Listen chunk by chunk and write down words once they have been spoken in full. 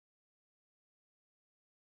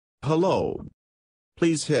Hello.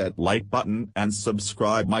 Please hit like button and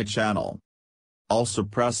subscribe my channel. Also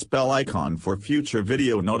press bell icon for future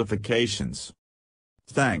video notifications.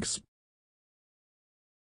 Thanks.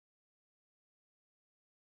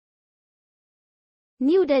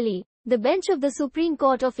 New Delhi. The bench of the Supreme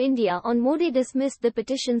Court of India on Moday dismissed the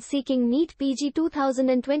petition seeking NEET PG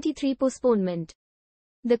 2023 postponement.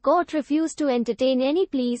 The court refused to entertain any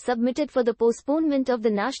pleas submitted for the postponement of the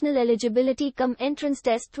National Eligibility-cum-Entrance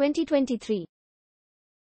Test 2023.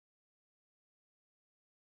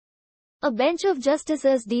 A bench of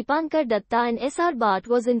Justices Dipankar, Datta and S.R. Bhat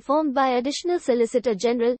was informed by Additional Solicitor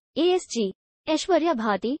General, ASG, Aishwarya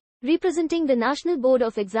Bhati, representing the National Board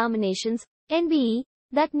of Examinations, NBE,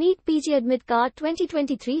 that NEET PG Admit Card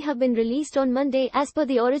 2023 have been released on Monday as per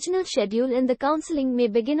the original schedule and the counselling may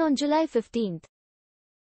begin on July 15.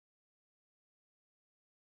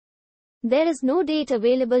 There is no date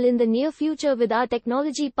available in the near future with our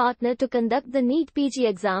technology partner to conduct the NEET PG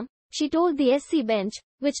exam, she told the SC bench,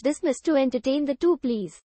 which dismissed to entertain the two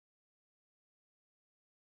pleas.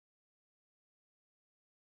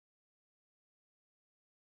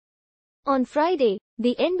 On Friday,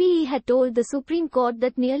 the NBE had told the Supreme Court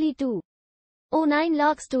that nearly 2.09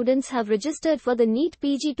 lakh students have registered for the NEET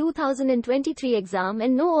PG 2023 exam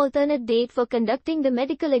and no alternate date for conducting the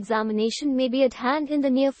medical examination may be at hand in the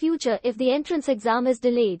near future if the entrance exam is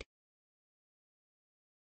delayed.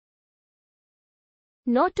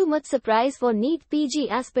 Not too much surprise for NEET PG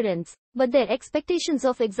aspirants, but their expectations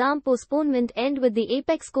of exam postponement end with the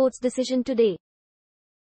Apex Court's decision today.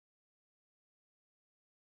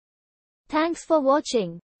 Thanks for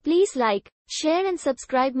watching. Please like, share and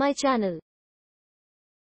subscribe my channel.